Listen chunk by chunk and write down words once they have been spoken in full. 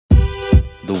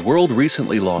The world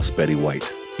recently lost Betty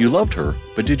White. You loved her,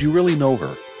 but did you really know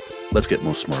her? Let's get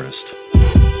most smartest.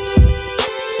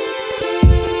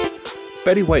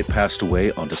 Betty White passed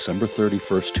away on December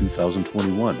 31st,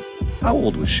 2021. How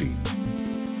old was she?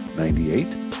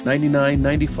 98, 99,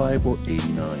 95, or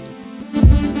 89?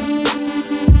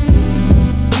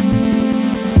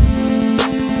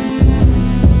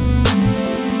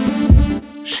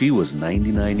 She was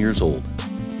 99 years old.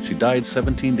 She died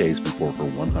 17 days before her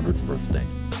 100th birthday.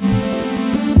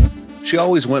 She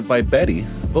always went by Betty,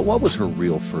 but what was her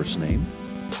real first name?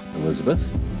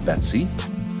 Elizabeth, Betsy,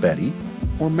 Betty,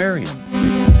 or Marion?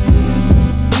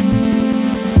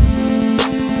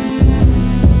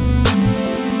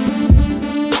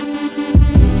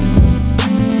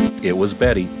 It was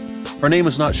Betty. Her name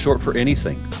is not short for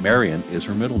anything. Marion is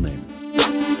her middle name.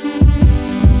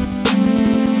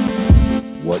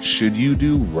 What should you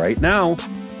do right now?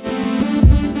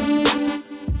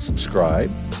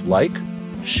 Subscribe, like,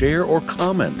 share, or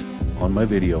comment on my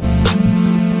video.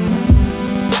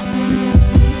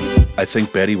 I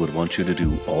think Betty would want you to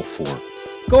do all four.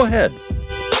 Go ahead.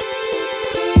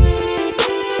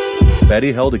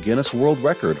 Betty held a Guinness World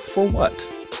Record for what?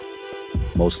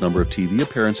 Most number of TV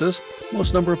appearances,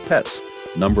 most number of pets,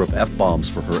 number of F-bombs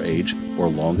for her age, or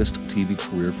longest TV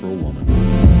career for a woman.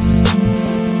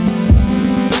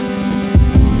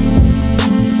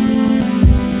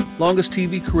 Longest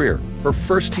TV career. Her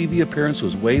first TV appearance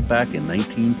was way back in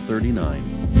 1939.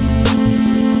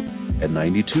 At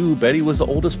 92, Betty was the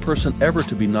oldest person ever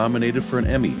to be nominated for an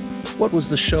Emmy. What was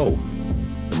the show?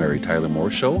 The Mary Tyler Moore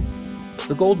Show?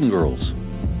 The Golden Girls?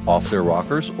 Off Their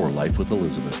Rockers? Or Life with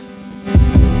Elizabeth?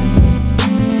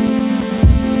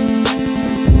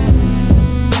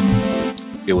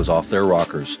 It was Off Their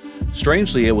Rockers.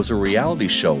 Strangely, it was a reality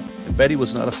show, and Betty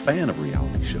was not a fan of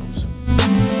reality shows.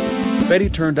 Betty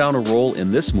turned down a role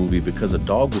in this movie because a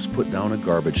dog was put down a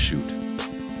garbage chute.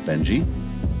 Benji,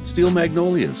 Steel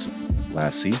Magnolias,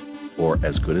 Lassie, or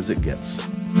As Good as It Gets.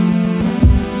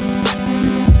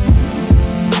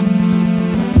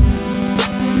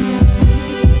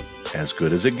 As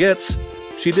Good as It Gets.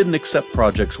 She didn't accept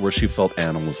projects where she felt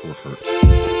animals were hurt.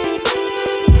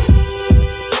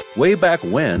 Way back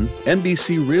when,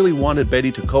 NBC really wanted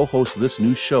Betty to co-host this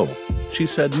new show. She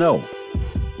said no.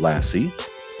 Lassie,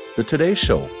 The Today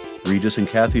Show, Regis and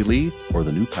Kathy Lee, or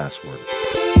The New Password.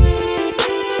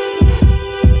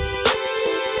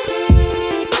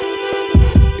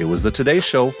 It was The Today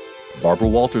Show. Barbara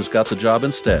Walters got the job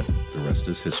instead. The rest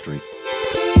is history.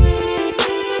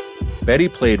 Betty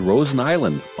played Rose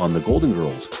Nyland on The Golden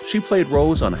Girls. She played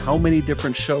Rose on how many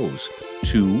different shows?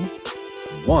 2,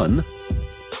 1,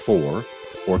 4,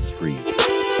 or 3?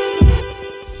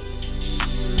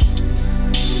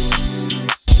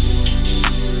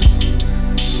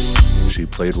 She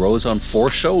played Rose on 4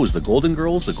 shows: The Golden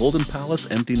Girls, The Golden Palace,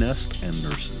 Empty Nest, and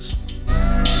Nurses.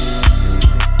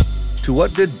 To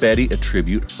what did Betty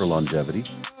attribute her longevity?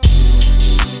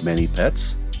 Many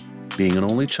pets, being an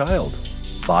only child,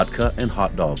 vodka and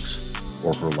hot dogs,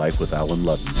 or her life with Alan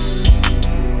Ludden.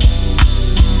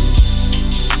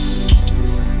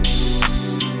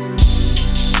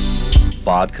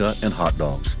 Vodka and hot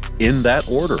dogs, in that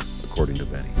order, according to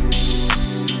Betty.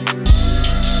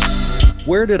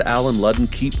 Where did Alan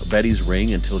Ludden keep Betty's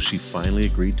ring until she finally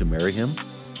agreed to marry him?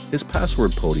 His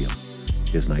password podium,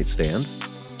 his nightstand,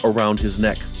 around his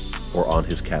neck, or on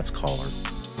his cat's collar.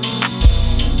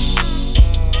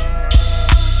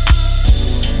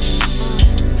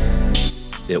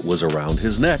 It was around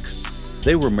his neck.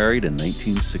 They were married in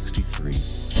 1963.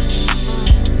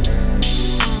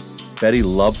 Betty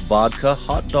loved vodka,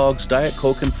 hot dogs, Diet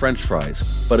Coke, and French fries.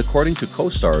 But according to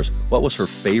co-stars, what was her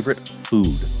favorite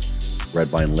food? Red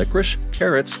vine licorice,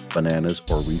 carrots, bananas,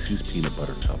 or Reese's peanut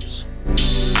butter cups.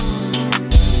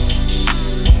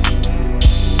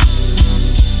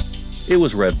 It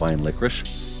was red vine licorice.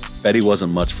 Betty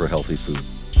wasn't much for healthy food.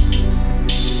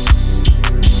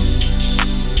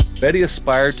 Betty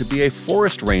aspired to be a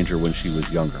forest ranger when she was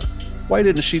younger. Why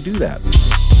didn't she do that?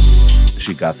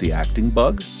 She got the acting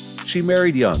bug. She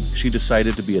married young. She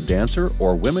decided to be a dancer,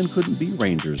 or women couldn't be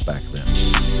rangers back then.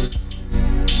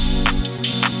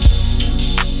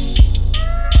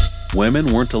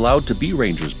 Women weren't allowed to be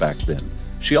rangers back then.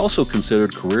 She also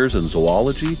considered careers in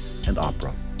zoology and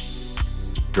opera.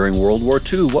 During World War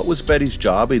II, what was Betty's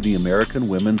job in the American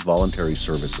Women's Voluntary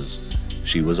Services?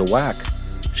 She was a WAC.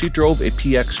 She drove a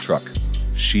PX truck.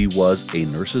 She was a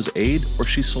nurse's aide, or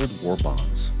she sold war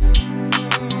bonds.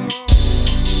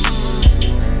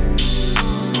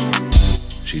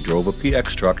 She drove a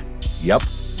PX truck. Yep,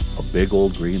 a big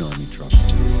old green army truck.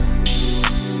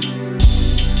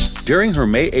 During her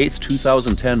May 8,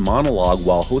 2010 monologue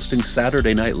while hosting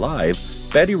Saturday Night Live,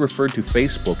 Betty referred to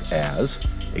Facebook as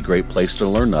a great place to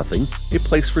learn nothing, a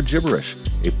place for gibberish,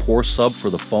 a poor sub for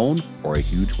the phone, or a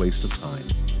huge waste of time.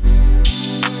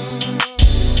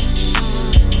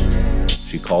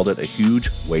 She called it a huge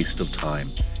waste of time.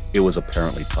 It was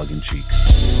apparently tongue-in-cheek.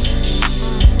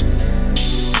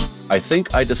 I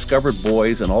think I discovered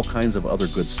boys and all kinds of other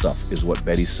good stuff, is what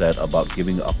Betty said about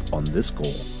giving up on this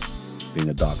goal. Being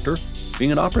a doctor,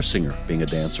 being an opera singer, being a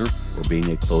dancer, or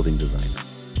being a clothing designer.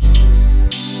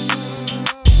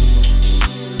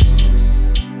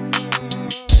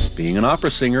 Being an opera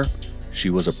singer, she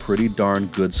was a pretty darn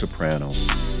good soprano.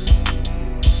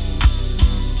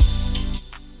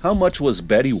 How much was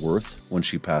Betty worth when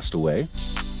she passed away?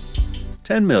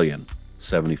 $10 million,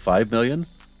 $75 million,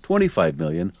 $25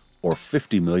 million, or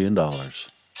 $50 million.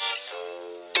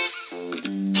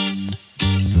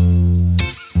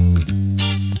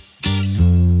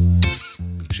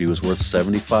 She was worth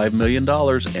 $75 million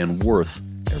and worth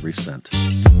every cent.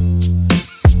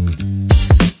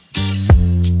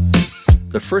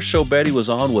 The first show Betty was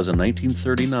on was in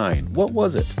 1939. What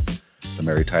was it? The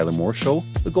Mary Tyler Moore Show,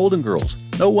 The Golden Girls,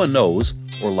 No One Knows,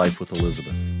 or Life with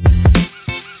Elizabeth.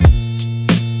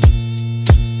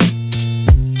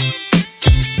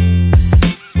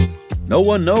 No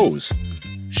one knows.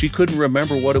 She couldn't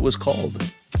remember what it was called.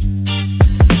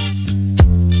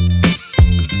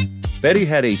 Betty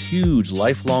had a huge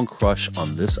lifelong crush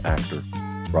on this actor: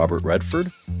 Robert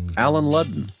Redford, Alan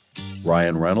Ludden,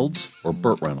 Ryan Reynolds, or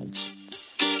Burt Reynolds.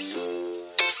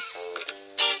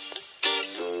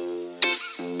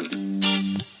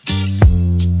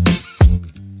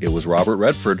 It was Robert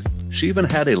Redford. She even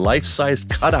had a life-sized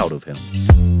cutout of him.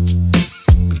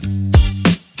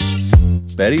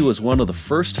 Betty was one of the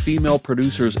first female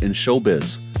producers in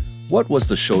showbiz. What was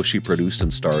the show she produced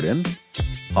and starred in?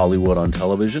 Hollywood on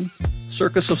Television,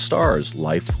 Circus of Stars,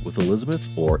 Life with Elizabeth,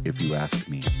 or If You Ask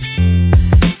Me.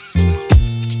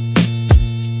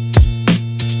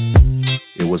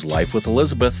 It was Life with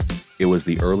Elizabeth. It was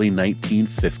the early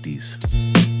 1950s.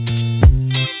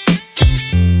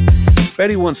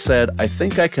 Betty once said, "I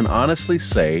think I can honestly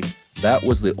say that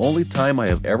was the only time I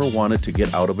have ever wanted to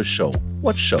get out of a show."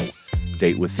 What show?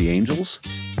 Date with the Angels,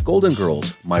 Golden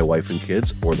Girls, My Wife and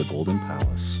Kids, or The Golden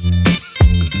Palace.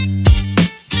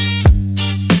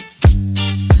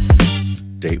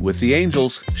 Date with the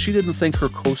Angels. She didn't think her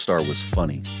co-star was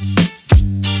funny.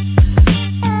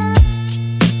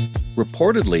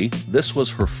 Reportedly, this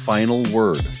was her final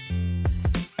word.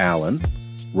 Alan,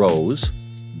 Rose,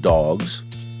 dogs,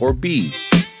 or bee.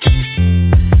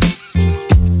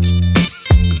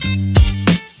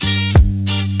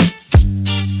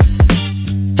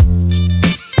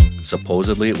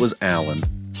 Supposedly it was Alan.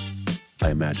 I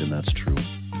imagine that's true.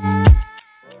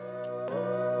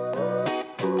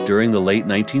 During the late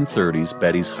 1930s,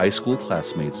 Betty's high school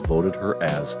classmates voted her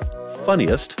as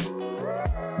funniest,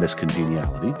 Miss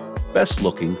Congeniality, best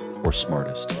looking, or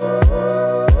smartest.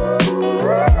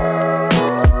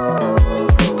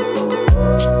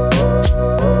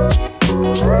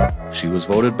 She was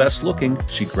voted best looking.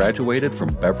 She graduated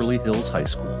from Beverly Hills High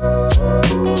School.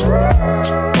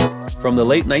 From the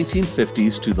late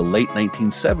 1950s to the late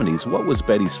 1970s, what was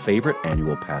Betty's favorite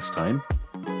annual pastime?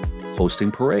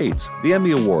 Hosting parades, the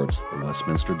Emmy Awards, the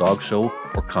Westminster Dog Show,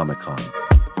 or Comic-Con.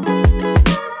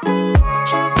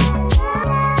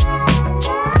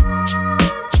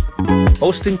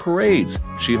 Hosting parades.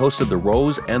 She hosted the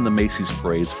Rose and the Macy's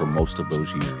parades for most of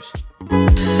those years.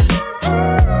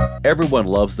 Everyone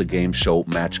loves the game show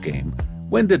Match Game.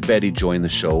 When did Betty join the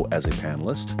show as a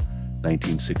panelist?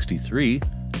 1963,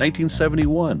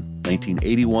 1971,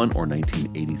 1981, or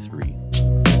 1983?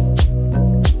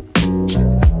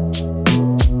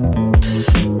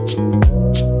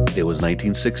 It was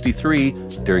 1963,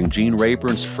 during Gene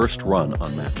Rayburn's first run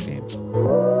on Match Game.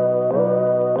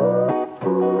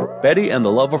 Betty and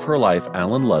the love of her life,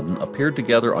 Alan Ludden, appeared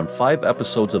together on 5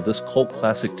 episodes of this cult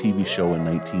classic TV show in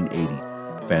 1980.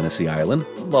 Fantasy Island,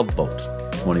 Love Boat,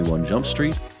 21 Jump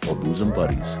Street, or Booze and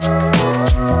Buddies.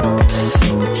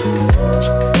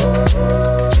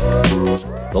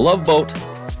 The Love Boat.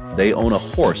 They own a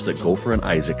horse that Gopher and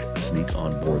Isaac sneak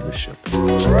on board the ship.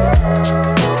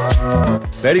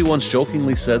 Betty once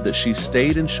jokingly said that she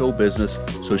stayed in show business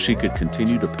so she could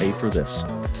continue to pay for this: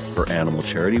 her animal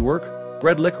charity work,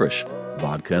 red licorice,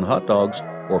 vodka and hot dogs,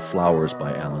 or flowers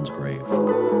by Alan's grave.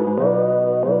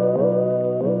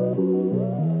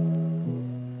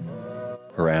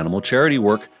 Her animal charity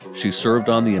work. She served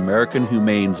on the American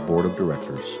Humane's Board of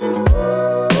Directors.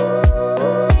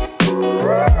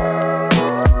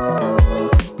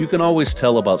 You can always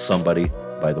tell about somebody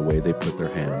by the way they put their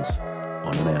hands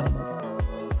on an animal.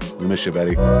 We miss you,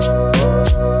 Betty.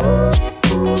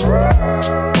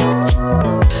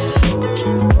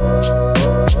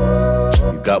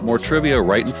 You've got more trivia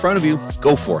right in front of you.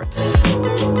 Go for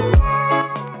it.